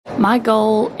My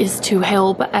goal is to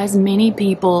help as many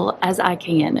people as I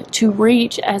can, to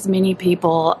reach as many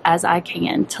people as I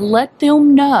can, to let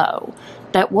them know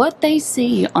that what they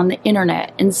see on the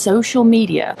internet and social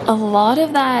media, a lot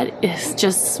of that is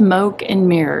just smoke and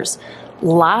mirrors.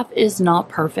 Life is not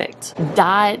perfect.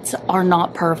 Diets are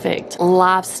not perfect.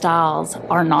 Lifestyles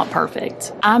are not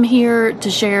perfect. I'm here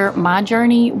to share my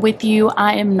journey with you.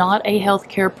 I am not a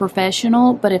healthcare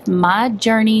professional, but if my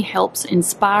journey helps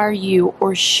inspire you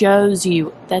or shows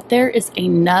you that there is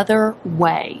another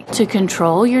way to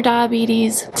control your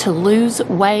diabetes, to lose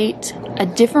weight, a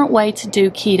different way to do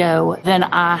keto, then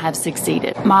I have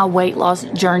succeeded. My weight loss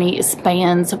journey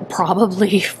spans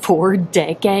probably 4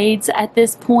 decades at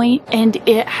this point, and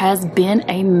it has been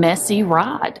a messy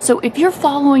ride. So if you're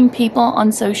following people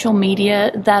on social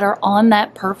media that are on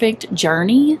that perfect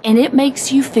journey and it makes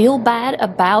you feel bad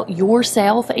about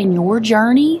yourself and your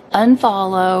journey,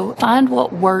 unfollow. Find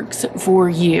what works for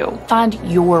you. Find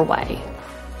your way.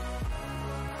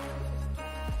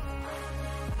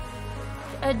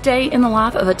 A day in the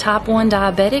life of a type 1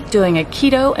 diabetic doing a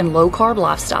keto and low carb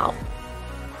lifestyle.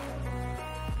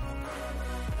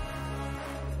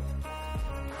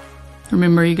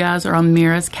 Remember, you guys are on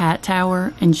Mira's cat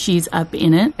tower and she's up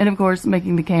in it. And of course,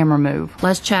 making the camera move.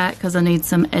 Let's chat because I need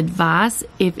some advice.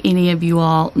 If any of you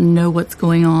all know what's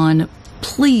going on,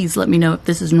 please let me know if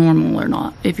this is normal or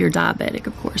not, if you're diabetic,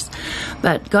 of course.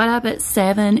 But got up at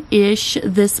 7-ish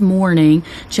this morning,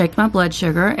 checked my blood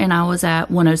sugar, and I was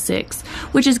at 106,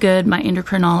 which is good. My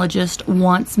endocrinologist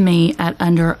wants me at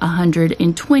under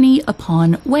 120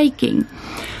 upon waking.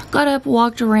 Got up,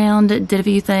 walked around, did a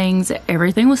few things.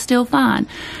 Everything was still fine.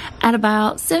 At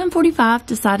about 7:45,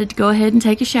 decided to go ahead and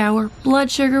take a shower.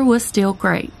 Blood sugar was still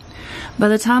great. By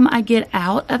the time I get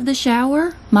out of the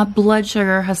shower, my blood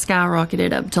sugar has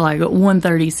skyrocketed up to like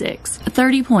 136.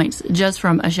 30 points just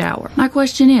from a shower. My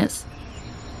question is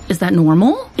that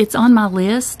normal? It's on my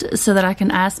list so that I can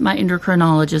ask my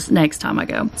endocrinologist next time I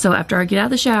go. So after I get out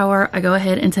of the shower, I go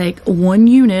ahead and take 1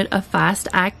 unit of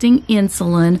fast-acting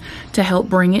insulin to help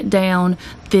bring it down.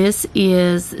 This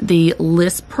is the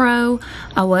Lispro.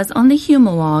 I was on the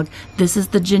Humalog. This is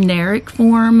the generic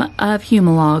form of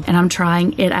Humalog, and I'm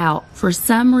trying it out. For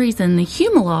some reason, the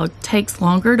Humalog takes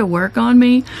longer to work on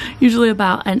me, usually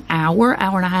about an hour,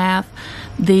 hour and a half.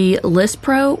 The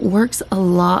Lispro works a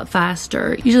lot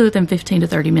faster, usually within 15 to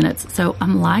 30 minutes. So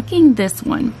I'm liking this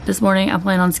one. This morning I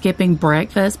plan on skipping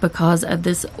breakfast because of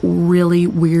this really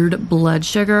weird blood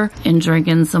sugar and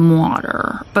drinking some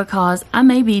water because I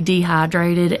may be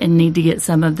dehydrated and need to get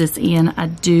some of this in. I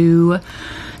do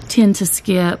tend to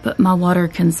skip my water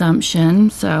consumption,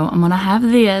 so I'm gonna have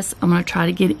this. I'm gonna try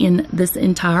to get in this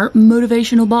entire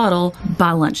motivational bottle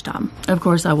by lunchtime. Of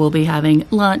course, I will be having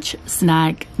lunch,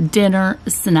 snack, dinner,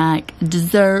 snack,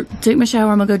 dessert. Took my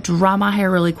shower. I'm gonna go dry my hair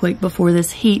really quick before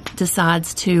this heat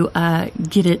decides to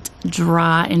get it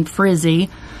dry and frizzy.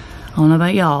 I don't know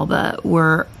about y'all, but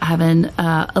we're having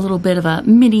a little bit of a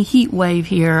mini heat wave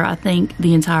here. I think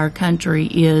the entire country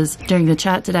is. During the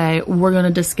chat today, we're going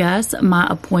to discuss my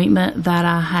appointment that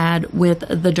I had with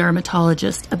the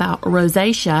dermatologist about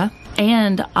rosacea.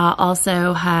 And I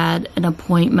also had an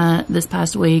appointment this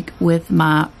past week with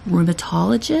my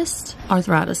rheumatologist,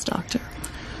 arthritis doctor.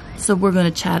 So we're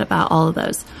going to chat about all of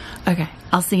those. Okay,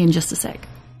 I'll see you in just a sec.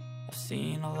 I've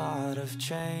seen a lot of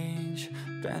change,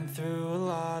 been through a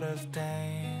lot of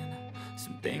pain.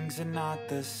 Some things are not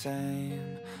the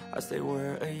same as they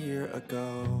were a year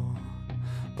ago,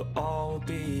 but all will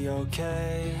be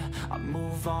okay. I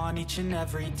move on each and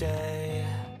every day.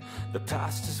 The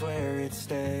past is where it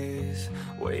stays,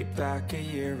 way back a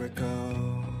year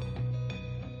ago.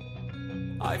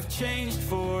 I've changed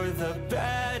for the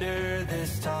better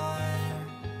this time.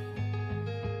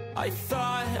 I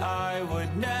thought I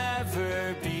would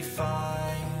never be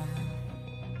fine.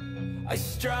 I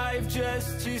strive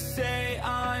just to say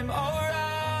I'm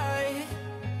alright,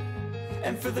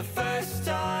 and for the first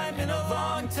time in a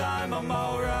long time I'm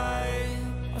alright.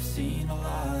 I've seen a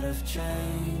lot of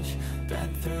change,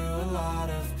 been through a lot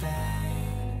of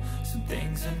pain. Some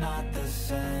things are not the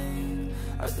same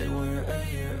as they were a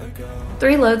year ago.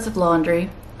 3 loads of laundry.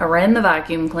 I ran the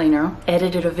vacuum cleaner,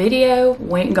 edited a video,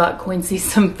 went and got Quincy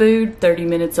some food 30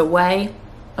 minutes away.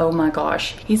 Oh my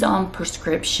gosh, he's on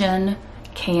prescription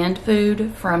canned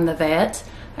food from the vet.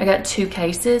 I got 2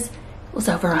 cases. It was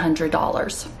over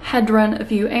 $100. Had to run a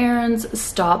few errands,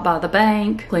 stopped by the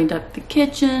bank, cleaned up the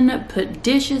kitchen, put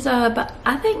dishes up.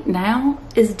 I think now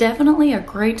is definitely a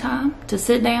great time to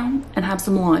sit down and have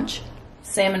some lunch.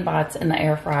 salmon bites in the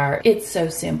air fryer. It's so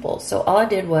simple. So all I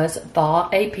did was thaw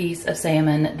a piece of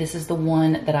salmon. This is the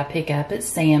one that I pick up at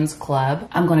Sam's Club.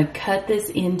 I'm gonna cut this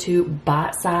into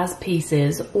bite-sized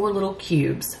pieces or little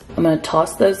cubes. I'm gonna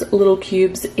toss those little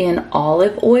cubes in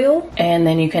olive oil, and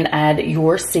then you can add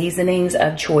your seasonings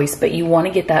of choice, but you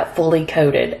wanna get that fully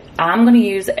coated. I'm gonna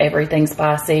use Everything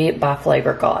Spicy by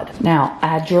Flavor God. Now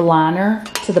add your liner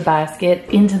to the basket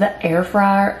into the air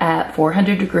fryer at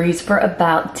 400 degrees for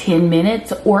about 10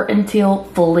 minutes or until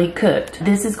fully cooked.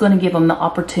 This is gonna give them the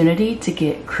opportunity to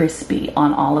get crispy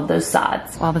on all of those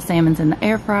sides. While the salmon's in the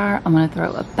air fryer, I'm gonna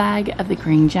throw a bag of the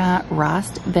Green Giant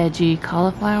riced veggie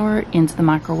cauliflower into the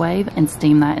microwave and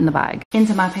steam that in the bag.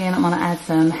 Into my pan, I'm gonna add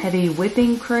some heavy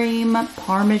whipping cream,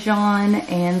 Parmesan,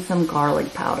 and some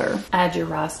garlic powder. Add your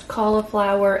riced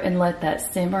cauliflower and let that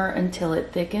simmer until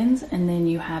it thickens, and then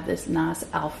you have this nice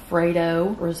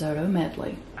Alfredo risotto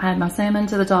medley. Add my salmon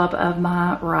to the top of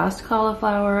my riced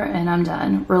cauliflower and I'm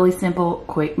done. Really simple,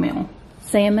 quick meal.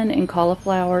 Salmon and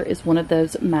cauliflower is one of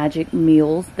those magic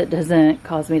meals that doesn't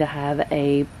cause me to have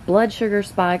a blood sugar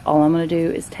spike. All I'm gonna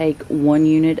do is take 1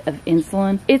 unit of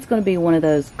insulin. It's gonna be one of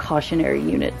those cautionary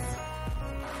units.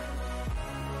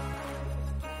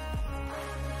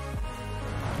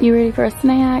 You ready for a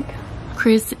snack?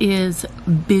 Chris is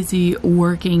busy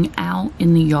working out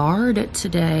in the yard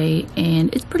today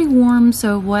and it's pretty warm,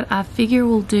 so what I figure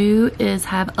we'll do is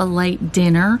have a late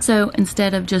dinner. So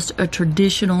instead of just a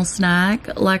traditional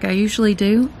snack like I usually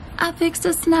do, I fixed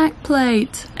a snack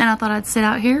plate and I thought I'd sit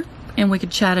out here and we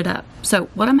could chat it up. So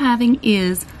what I'm having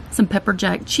is some pepper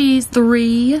jack cheese,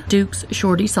 3 Duke's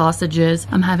Shorty sausages.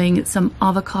 I'm having some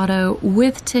avocado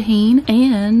with tahini,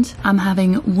 and I'm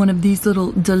having one of these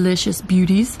little delicious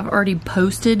beauties. I've already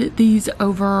posted these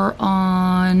over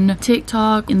on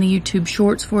TikTok in the YouTube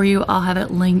shorts for you. I'll have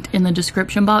it linked in the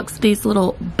description box. These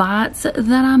little bites that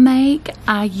I make,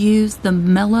 I use the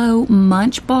Mellow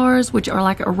Munch bars, which are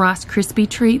like a Rice Krispie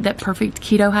treat that Perfect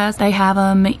Keto has. They have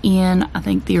them in, I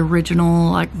think, the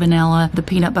original like vanilla, the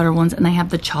peanut butter ones, and they have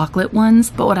the chocolate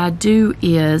ones. But what I do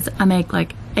is I make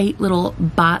like 8 little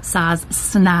bite-sized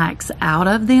snacks out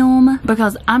of them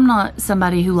because I'm not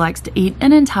somebody who likes to eat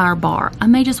an entire bar. I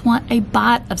may just want a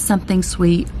bite of something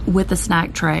sweet with a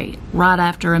snack tray right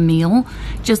after a meal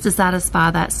just to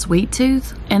satisfy that sweet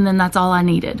tooth, and then that's all I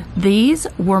needed. These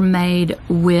were made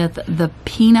with the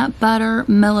peanut butter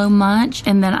Mellow Munch,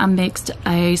 and then I mixed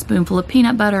a spoonful of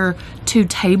peanut butter, 2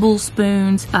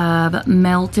 tablespoons of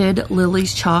melted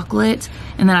Lily's chocolate,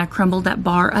 and then I crumbled that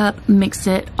bar up, mixed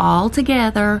it all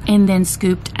together, and then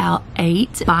scooped out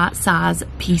 8 bite-sized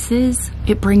pieces.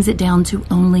 It brings it down to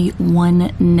only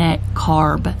 1 net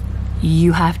carb.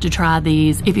 You have to try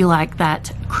these if you like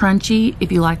that crunchy,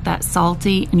 if you like that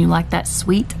salty, and you like that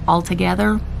sweet all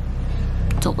together.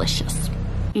 Delicious.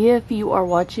 If you are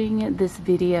watching this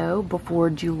video before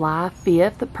July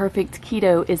 5th, Perfect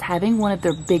Keto is having one of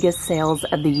their biggest sales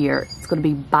of the year. It's going to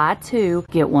be buy 2,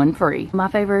 get 1 free. My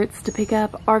favorites to pick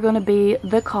up are going to be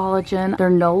the Collagen, their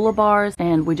Nola bars,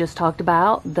 and we just talked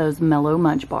about those Mellow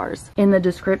Munch bars. In the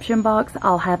description box,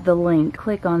 I'll have the link.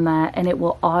 Click on that and it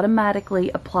will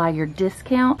automatically apply your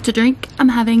discount. To drink, I'm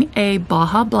having a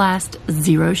Baja Blast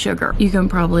Zero Sugar. You can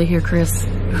probably hear Chris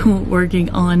working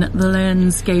on the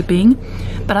landscaping.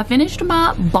 But I finished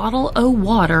my bottle of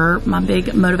water, my big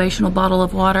motivational bottle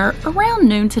of water, around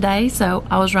noon today, so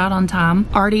I was right on time.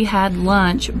 Already had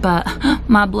lunch, but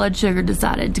my blood sugar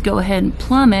decided to go ahead and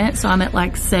plummet, so I'm at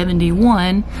like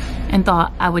 71, and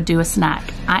thought I would do a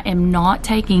snack. I am not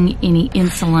taking any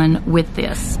insulin with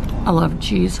this. I love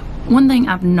cheese. One thing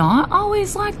I've not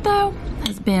always liked though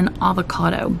has been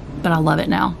avocado, but I love it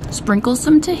now. Sprinkle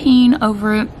some tahini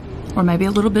over it, or maybe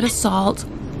a little bit of salt.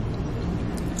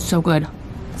 So good.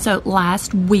 So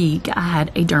last week I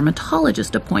had a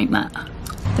dermatologist appointment.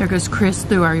 There goes Chris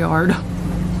through our yard.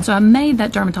 So I made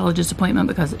that dermatologist appointment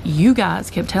because you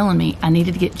guys kept telling me I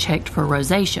needed to get checked for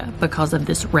rosacea because of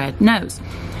this red nose.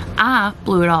 I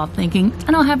blew it off thinking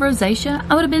I don't have rosacea.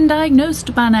 I would have been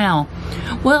diagnosed by now.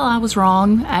 Well, I was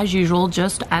wrong as usual.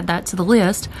 Just add that to the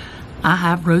list. I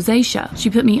have rosacea.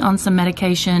 She put me on some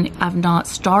medication. I've not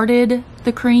started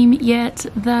the cream yet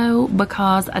though,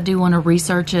 because I do want to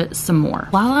research it some more.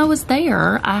 While I was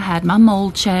there, I had my mole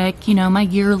check, you know, my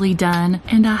yearly done,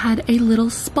 and I had a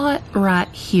little spot right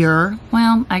here.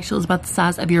 Well, actually it was about the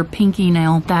size of your pinky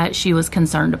nail that she was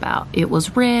concerned about. It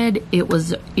was red, it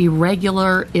was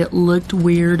irregular, it looked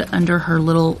weird under her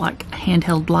little like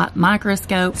handheld light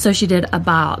microscope. So she did a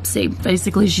biopsy.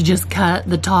 Basically she just cut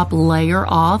the top layer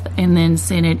off and then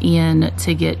sent it in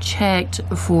to get checked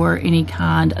for any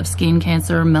kind of skin cancer,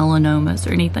 melanomas,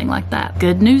 or anything like that.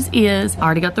 Good news is I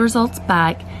already got the results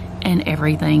back. and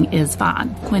everything is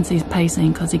fine. Quincy's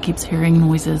pacing because he keeps hearing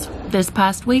noises. This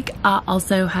past week, I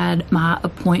also had my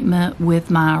appointment with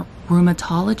my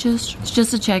rheumatologist. It's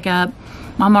just a checkup.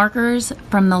 My markers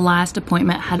from the last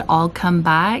appointment had all come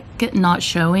back, not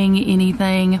showing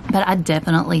anything, but I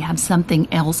definitely have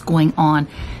something else going on.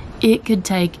 It could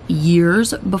take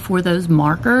years before those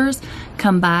markers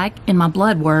come back in my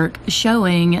blood work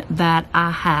showing that I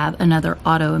have another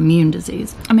autoimmune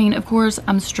disease. I mean, of course,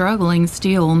 I'm struggling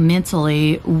still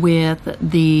mentally with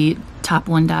the type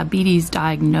 1 diabetes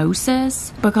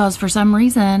diagnosis because for some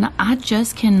reason I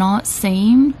just cannot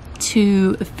seem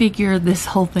to figure this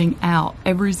whole thing out.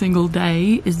 Every single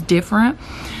day is different,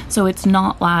 so it's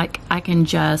not like I can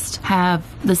just have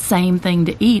the same thing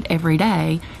to eat every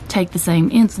day, take the same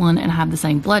insulin, and have the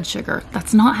same blood sugar.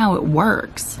 That's not how it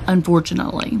works,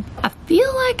 unfortunately. I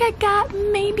feel like I got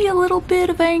maybe a little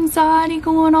bit of anxiety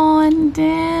going on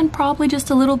and probably just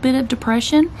a little bit of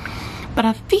depression, but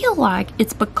I feel like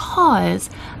it's because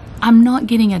I'm not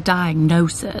getting a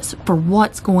diagnosis for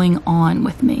what's going on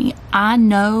with me. I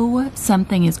know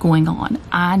something is going on.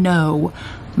 I know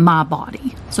my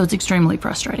body. So it's extremely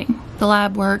frustrating. The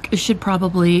lab work should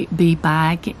probably be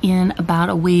back in about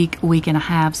a week and a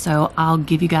half, so I'll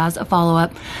give you guys a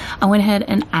follow-up. I went ahead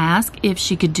and asked if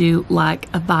she could do like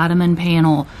a vitamin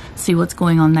panel, see what's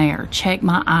going on there, check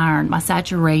my iron, my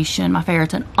saturation, my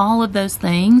ferritin, all of those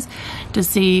things to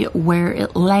see where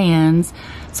it lands,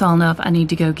 so I'll know if I need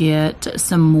to go get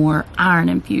some more iron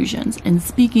infusions. And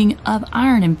speaking of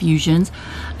iron infusions,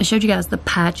 I showed you guys the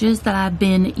patches that I've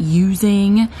been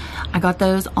using. I got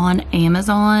those on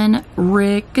Amazon.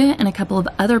 Rick and a couple of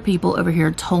other people over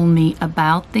here told me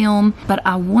about them, but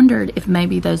I wondered if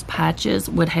maybe those patches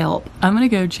would help. I'm gonna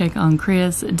go check on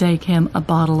Chris, take him a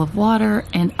bottle of water,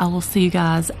 and I will see you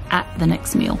guys at the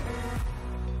next meal.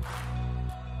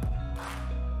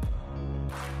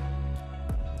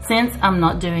 Since I'm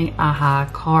not doing a high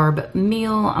carb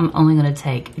meal, I'm only going to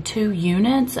take 2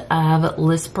 units of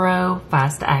Lispro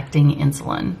fast acting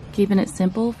insulin. Keeping it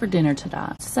simple for dinner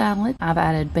today. Salad, I've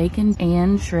added bacon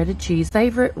and shredded cheese.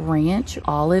 Favorite ranch,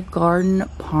 Olive Garden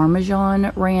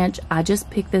Parmesan ranch. I just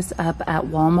picked this up at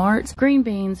Walmart. Green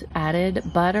beans, added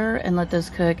butter and let those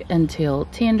cook until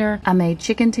tender. I made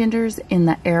chicken tenders in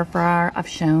the air fryer. I've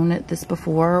shown this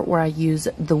before where I use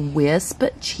the Wisp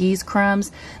cheese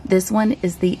crumbs. This one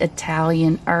is the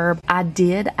Italian herb. I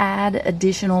did add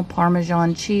additional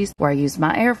Parmesan cheese where I used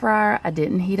my air fryer. I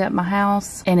didn't heat up my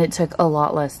house and it took a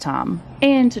lot less time.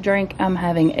 And to drink, I'm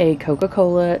having a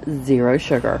Coca-Cola zero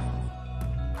sugar.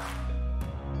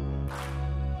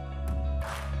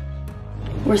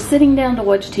 We're sitting down to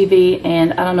watch TV,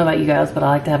 and I don't know about you guys, but I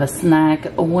like to have a snack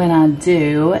when I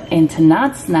do. And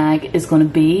tonight's snack is going to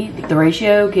be the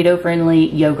Ratio keto-friendly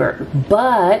yogurt,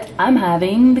 but I'm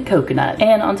having the coconut.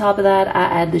 And on top of that, I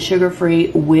add the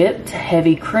sugar-free whipped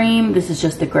heavy cream. This is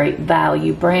just a great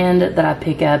value brand that I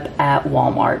pick up at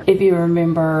Walmart. If you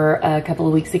remember a couple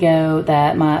of weeks ago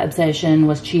that my obsession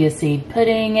was chia seed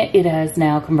pudding, it has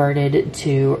now converted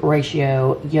to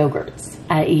Ratio yogurts.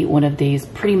 I eat one of these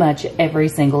pretty much every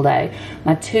single day.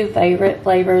 My 2 favorite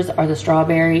flavors are the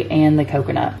strawberry and the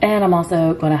coconut. And I'm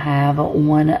also going to have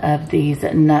one of these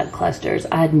nut clusters.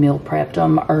 I had meal prepped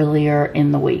them earlier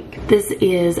in the week. This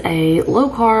is a low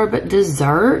carb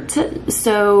dessert,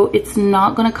 so it's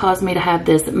not going to cause me to have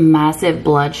this massive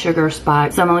blood sugar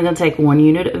spike. So I'm only going to take 1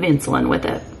 unit of insulin with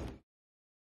it.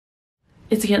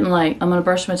 It's getting late. I'm going to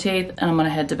brush my teeth and I'm going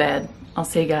to head to bed. I'll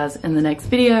see you guys in the next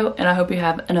video, and I hope you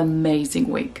have an amazing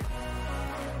week.